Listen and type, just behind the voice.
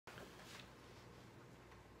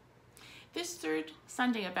This third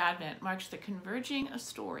Sunday of Advent marks the converging of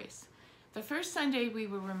stories. The first Sunday we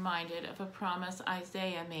were reminded of a promise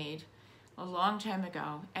Isaiah made a long time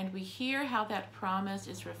ago, and we hear how that promise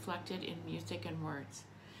is reflected in music and words.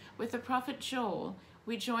 With the prophet Joel,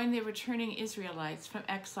 we join the returning Israelites from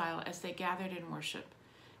exile as they gathered in worship.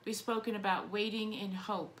 We've spoken about waiting in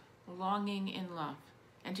hope, longing in love,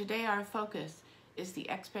 and today our focus is the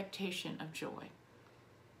expectation of joy.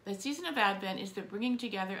 The season of Advent is the bringing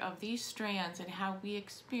together of these strands and how we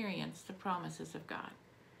experience the promises of God.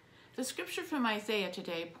 The scripture from Isaiah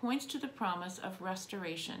today points to the promise of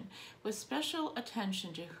restoration, with special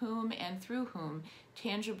attention to whom and through whom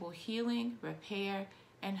tangible healing, repair,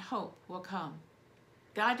 and hope will come.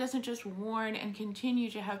 God doesn't just warn and continue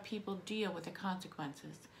to have people deal with the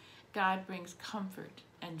consequences. God brings comfort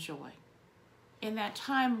and joy. In that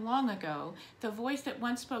time long ago, the voice that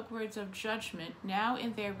once spoke words of judgment, now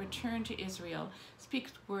in their return to Israel,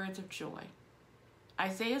 speaks words of joy.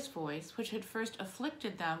 Isaiah's voice, which had first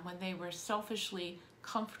afflicted them when they were selfishly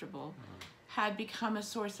comfortable, had become a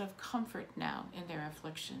source of comfort now in their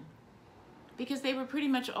affliction. Because they were pretty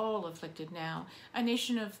much all afflicted now, a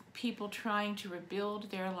nation of people trying to rebuild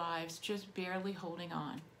their lives, just barely holding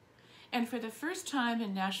on. And for the first time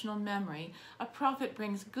in national memory, a prophet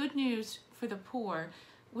brings good news for the poor,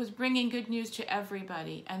 was bringing good news to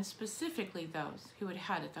everybody, and specifically those who had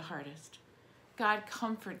had it the hardest. God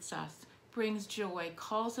comforts us, brings joy,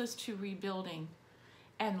 calls us to rebuilding,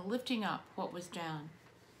 and lifting up what was down.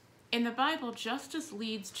 In the Bible, justice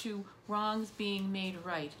leads to wrongs being made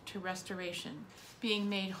right, to restoration, being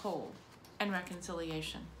made whole, and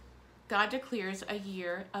reconciliation. God declares a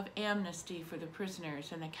year of amnesty for the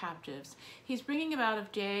prisoners and the captives. He's bringing about a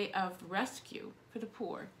day of rescue for the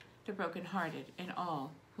poor, the brokenhearted, and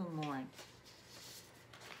all who mourn.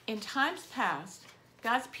 In times past,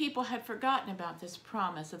 God's people had forgotten about this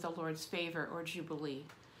promise of the Lord's favor or jubilee.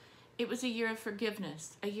 It was a year of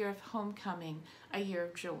forgiveness, a year of homecoming, a year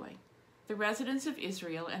of joy. The residents of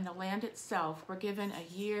Israel and the land itself were given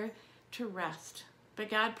a year to rest, but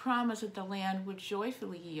God promised that the land would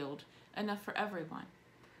joyfully yield enough for everyone.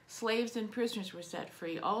 Slaves and prisoners were set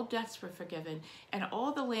free, all debts were forgiven, and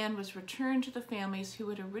all the land was returned to the families who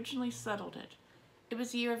had originally settled it. It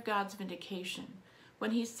was a year of God's vindication,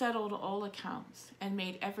 when he settled all accounts and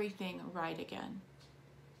made everything right again.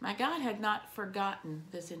 My God had not forgotten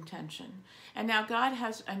this intention, and now God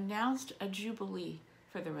has announced a jubilee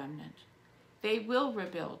for the remnant. They will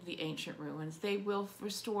rebuild the ancient ruins. They will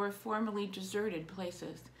restore formerly deserted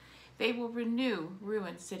places. They will renew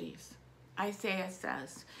ruined cities. Isaiah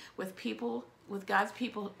says, with God's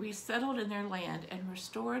people resettled in their land and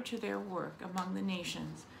restored to their work among the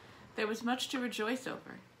nations, there was much to rejoice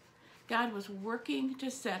over. God was working to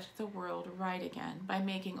set the world right again by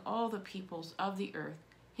making all the peoples of the earth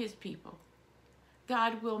his people.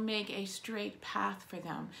 God will make a straight path for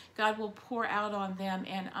them. God will pour out on them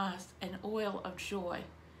and us an oil of joy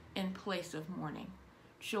in place of mourning,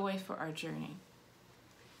 joy for our journey.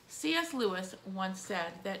 C.S. Lewis once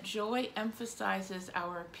said that joy emphasizes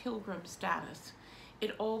our pilgrim status.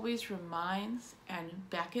 It always reminds and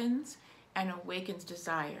beckons and awakens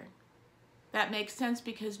desire. That makes sense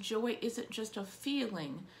because joy isn't just a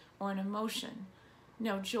feeling or an emotion.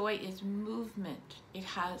 No, joy is movement. It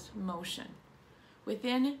has motion.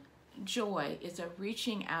 Within joy is a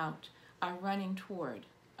reaching out, a running toward,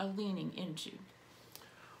 a leaning into.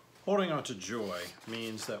 Holding on to joy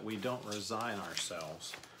means that we don't resign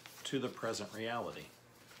ourselves to the present reality.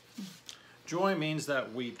 Joy means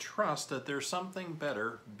that we trust that there's something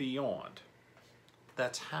better beyond,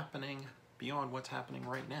 that's happening beyond what's happening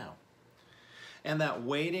right now. And that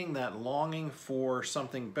waiting, that longing for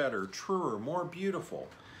something better, truer, more beautiful,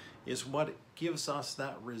 is what gives us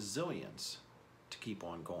that resilience to keep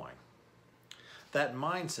on going. That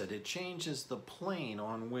mindset, it changes the plane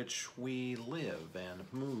on which we live and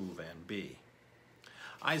move and be.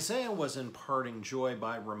 Isaiah was imparting joy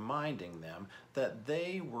by reminding them that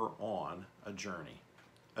they were on a journey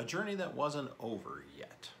that wasn't over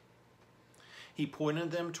yet. He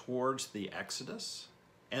pointed them towards the Exodus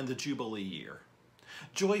and the Jubilee year,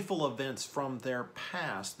 joyful events from their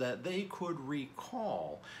past that they could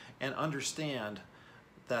recall and understand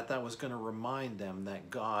that was going to remind them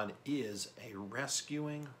that God is a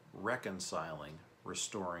rescuing, reconciling,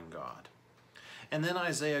 restoring God. And then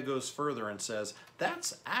Isaiah goes further and says,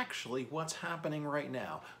 that's actually what's happening right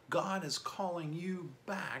now. God is calling you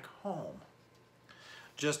back home.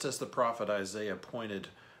 Just as the prophet Isaiah pointed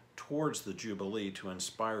towards the Jubilee to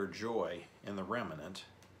inspire joy in the remnant,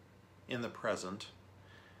 in the present,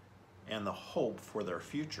 and the hope for their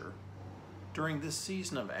future, during this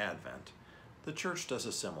season of Advent, the church does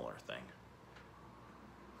a similar thing.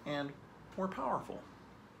 and more powerful.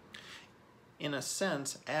 In a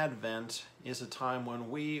sense, Advent is a time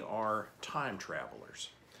when we are time travelers,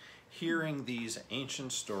 hearing these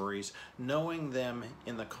ancient stories, knowing them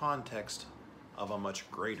in the context of a much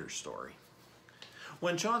greater story.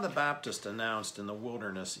 When John the Baptist announced in the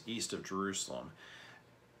wilderness east of Jerusalem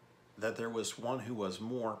that there was one who was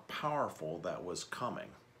more powerful that was coming,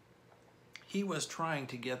 he was trying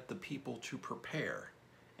to get the people to prepare.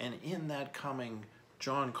 And in that coming,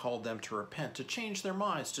 John called them to repent, to change their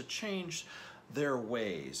minds, to change their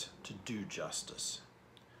ways, to do justice.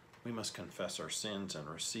 We must confess our sins and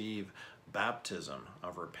receive baptism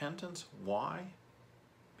of repentance. Why?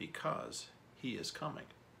 Because he is coming.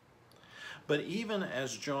 But even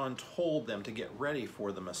as John told them to get ready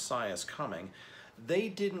for the Messiah's coming, they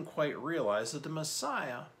didn't quite realize that the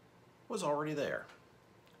Messiah was already there.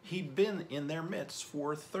 He'd been in their midst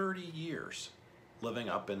for 30 years, living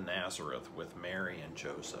up in Nazareth with Mary and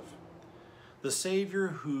Joseph. The Savior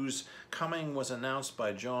whose coming was announced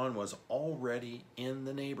by John was already in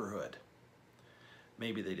the neighborhood.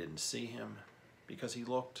 Maybe they didn't see him because he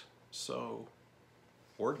looked so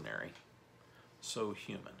ordinary, so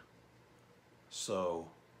human, so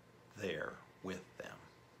there with them.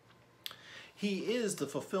 He is the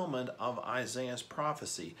fulfillment of Isaiah's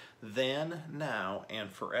prophecy, then, now,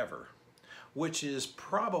 and forever, which is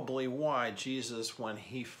probably why Jesus, when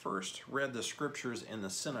he first read the scriptures in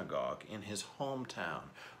the synagogue in his hometown,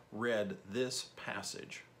 read this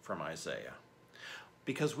passage from Isaiah.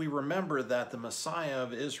 Because we remember that the Messiah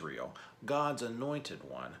of Israel, God's anointed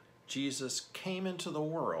one, Jesus, came into the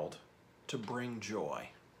world to bring joy.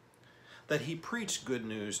 That he preached good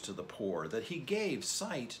news to the poor, that he gave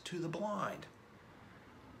sight to the blind.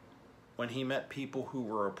 When he met people who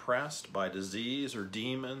were oppressed by disease or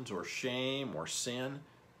demons or shame or sin,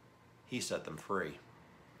 he set them free.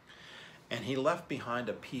 And he left behind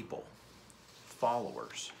a people,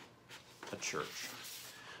 followers, a church,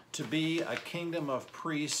 to be a kingdom of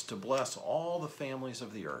priests to bless all the families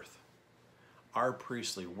of the earth. Our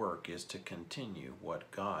priestly work is to continue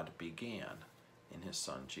what God began in his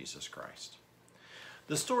Son, Jesus Christ.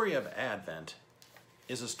 The story of Advent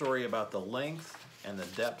is a story about the length and the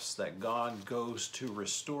depths that God goes to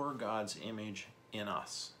restore God's image in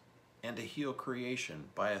us and to heal creation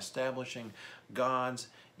by establishing God's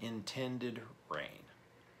intended reign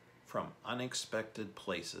from unexpected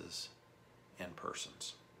places and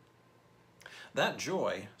persons. That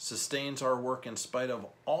joy sustains our work in spite of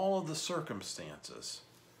all of the circumstances,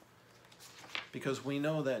 because we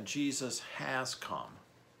know that Jesus has come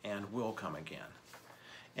and will come again.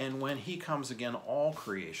 And when he comes again, all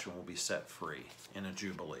creation will be set free in a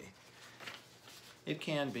jubilee. It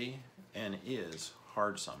can be and is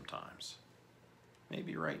hard sometimes,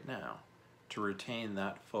 maybe right now, to retain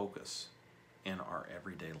that focus in our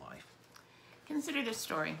everyday life. Consider this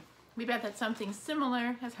story. We bet that something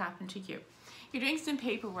similar has happened to you. You're doing some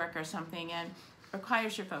paperwork or something and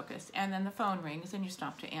requires your focus, and then the phone rings and you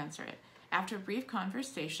stop to answer it. After a brief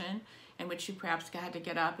conversation in which you perhaps had to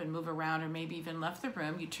get up and move around or maybe even left the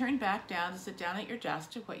room, you turn back down to sit down at your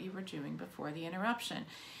desk to what you were doing before the interruption.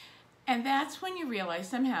 And that's when you realize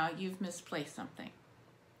somehow you've misplaced something.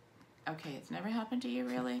 Okay, it's never happened to you,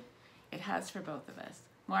 really? It has for both of us.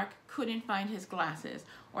 Mark couldn't find his glasses,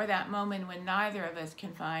 or that moment when neither of us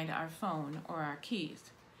can find our phone or our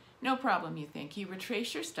keys. No problem, you think. You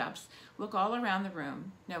retrace your steps, look all around the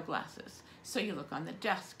room, no glasses. So you look on the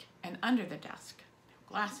desk and under the desk, no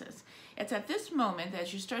glasses. It's at this moment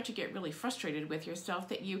that you start to get really frustrated with yourself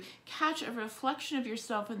that you catch a reflection of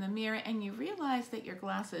yourself in the mirror and you realize that your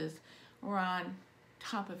glasses were on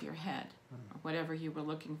top of your head. Or whatever you were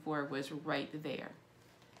looking for was right there.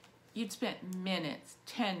 You'd spent minutes,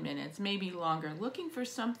 10 minutes, maybe longer, looking for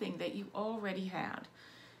something that you already had.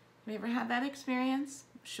 Have you ever had that experience?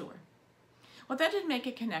 Sure. Well, that didn't make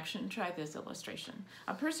a connection. Try this illustration.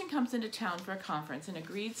 A person comes into town for a conference and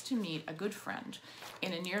agrees to meet a good friend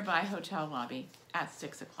in a nearby hotel lobby at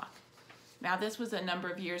 6 o'clock. Now, this was a number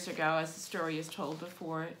of years ago, as the story is told,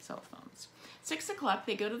 before cell phones. 6 o'clock,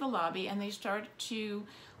 they go to the lobby and they start to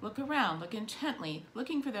look around, look intently,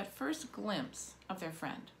 looking for that first glimpse of their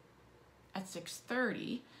friend. At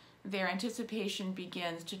 6:30, their anticipation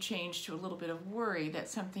begins to change to a little bit of worry that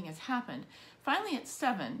something has happened. Finally, at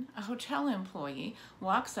 7, a hotel employee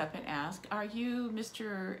walks up and asks, "Are you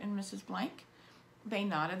Mr. and Mrs. Blank?" They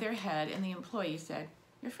nodded their head, and the employee said,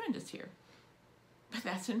 "Your friend is here." "But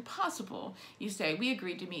that's impossible," you say. "We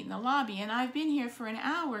agreed to meet in the lobby, and I've been here for an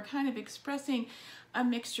hour," kind of expressing a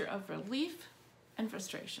mixture of relief and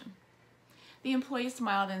frustration. The employee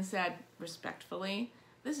smiled and said, respectfully,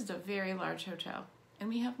 "This is a very large hotel, and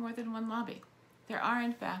we have more than one lobby. There are,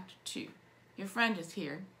 in fact, two. Your friend is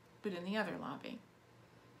here, but in the other lobby.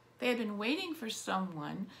 They had been waiting for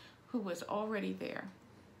someone who was already there.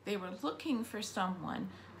 They were looking for someone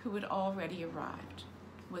who had already arrived,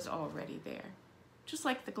 was already there. Just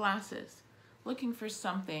like the glasses, looking for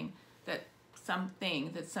something that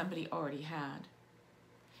somebody already had.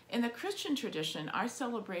 In the Christian tradition, our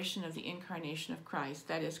celebration of the incarnation of Christ,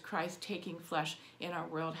 that is, Christ taking flesh in our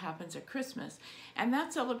world, happens at Christmas. And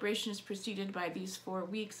that celebration is preceded by these 4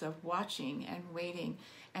 weeks of watching and waiting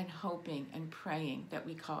and hoping and praying that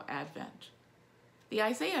we call Advent. The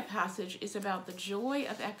Isaiah passage is about the joy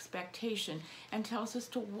of expectation and tells us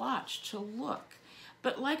to watch, to look.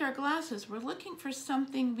 But like our glasses, we're looking for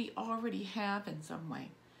something we already have in some way.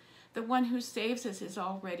 The one who saves us is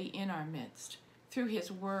already in our midst, through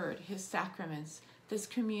his word, his sacraments, this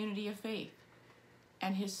community of faith,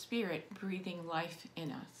 and his Spirit breathing life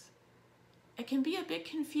in us. It can be a bit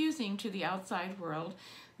confusing to the outside world,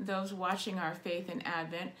 those watching our faith in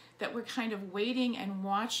Advent, that we're kind of waiting and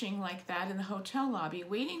watching like that in the hotel lobby,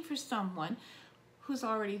 waiting for someone who's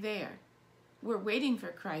already there. We're waiting for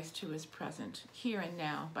Christ who is present here and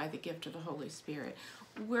now by the gift of the Holy Spirit.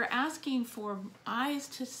 We're asking for eyes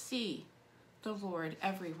to see the Lord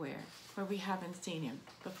everywhere where we haven't seen him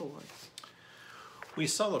before. We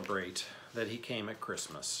celebrate that he came at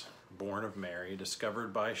Christmas, born of Mary,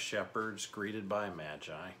 discovered by shepherds, greeted by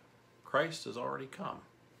magi. Christ has already come.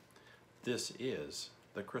 This is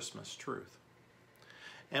the Christmas truth.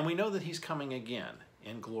 And we know that he's coming again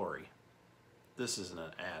in glory. This is an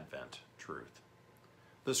Advent truth.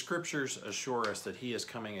 The scriptures assure us that he is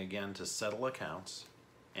coming again to settle accounts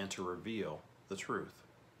and to reveal the truth.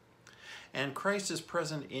 And Christ is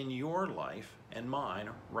present in your life and mine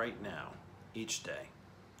right now, each day.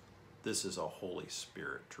 This is a Holy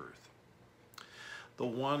Spirit truth. The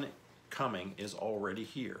one coming is already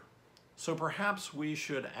here. So perhaps we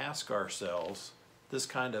should ask ourselves this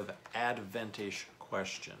kind of Adventish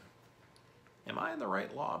question. Am I in the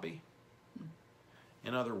right lobby?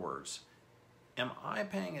 In other words, am I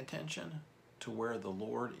paying attention to where the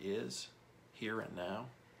Lord is here and now?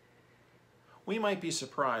 We might be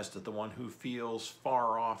surprised that the one who feels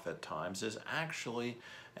far off at times is actually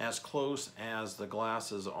as close as the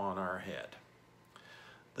glasses on our head.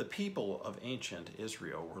 The people of ancient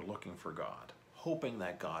Israel were looking for God, hoping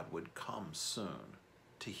that God would come soon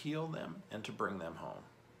to heal them and to bring them home.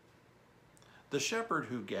 The shepherd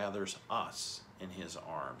who gathers us in his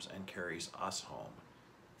arms and carries us home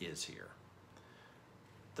is here.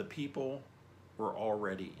 The people were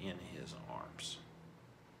already in his arms,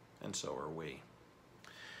 and so are we.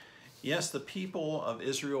 Yes, the people of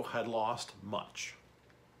Israel had lost much.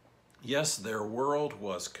 Yes, their world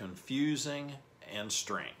was confusing and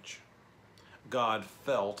strange. God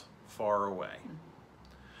felt far away.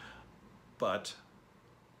 But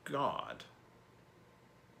God,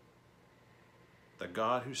 the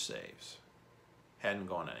God who saves, hadn't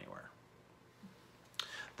gone anywhere.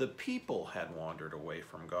 The people had wandered away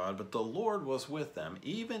from God, but the Lord was with them,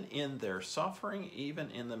 even in their suffering, even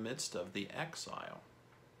in the midst of the exile.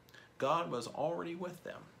 God was already with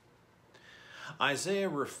them. Isaiah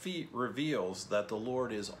reveals that the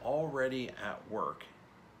Lord is already at work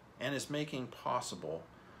and is making possible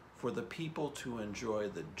for the people to enjoy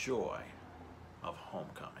the joy of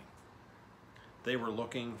homecoming. They were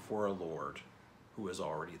looking for a Lord who is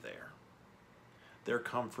already there. Their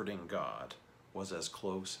comforting God was as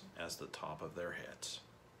close as the top of their heads.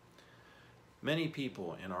 Many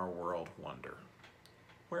people in our world wonder,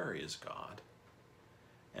 where is God?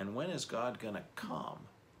 And when is God going to come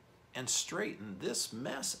and straighten this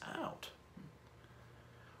mess out?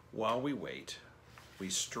 While we wait, we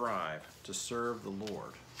strive to serve the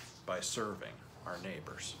Lord by serving our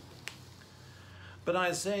neighbors. But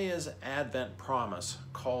Isaiah's Advent promise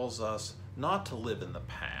calls us not to live in the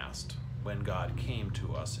past, when God came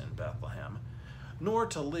to us in Bethlehem, nor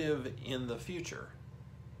to live in the future,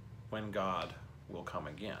 when God will come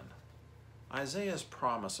again. Isaiah's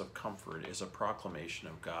promise of comfort is a proclamation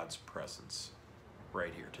of God's presence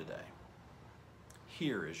right here today.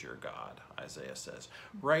 Here is your God, Isaiah says,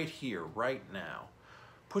 right here, right now.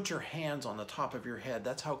 Put your hands on the top of your head.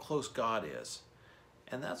 That's how close God is.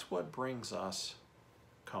 And that's what brings us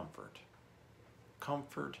comfort.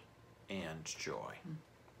 Comfort and joy.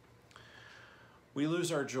 We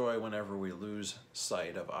lose our joy whenever we lose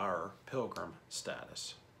sight of our pilgrim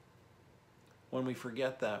status. When we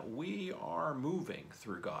forget that we are moving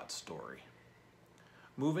through God's story.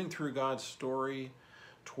 Moving through God's story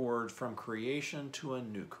from creation to a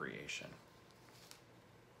new creation.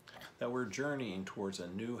 That we're journeying towards a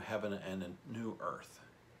new heaven and a new earth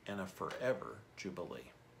and a forever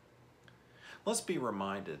jubilee. Let's be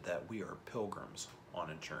reminded that we are pilgrims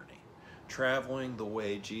on a journey, traveling the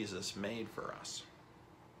way Jesus made for us.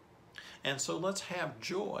 And so let's have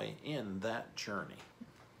joy in that journey,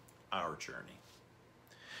 our journey.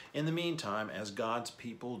 In the meantime, as God's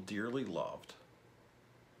people dearly loved,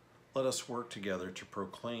 let us work together to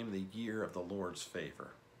proclaim the year of the Lord's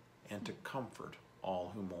favor and to comfort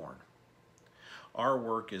all who mourn. Our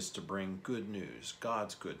work is to bring good news,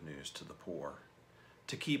 God's good news, to the poor,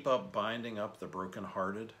 to keep up binding up the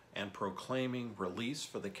brokenhearted and proclaiming release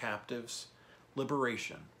for the captives,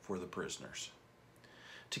 liberation for the prisoners,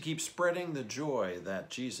 to keep spreading the joy that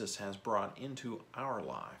Jesus has brought into our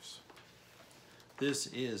lives. This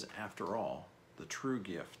is, after all, the true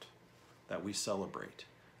gift that we celebrate,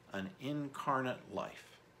 an incarnate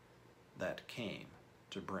life that came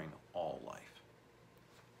to bring all life.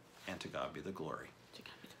 And to God be the glory. To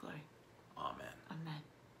God be the glory. Amen. Amen.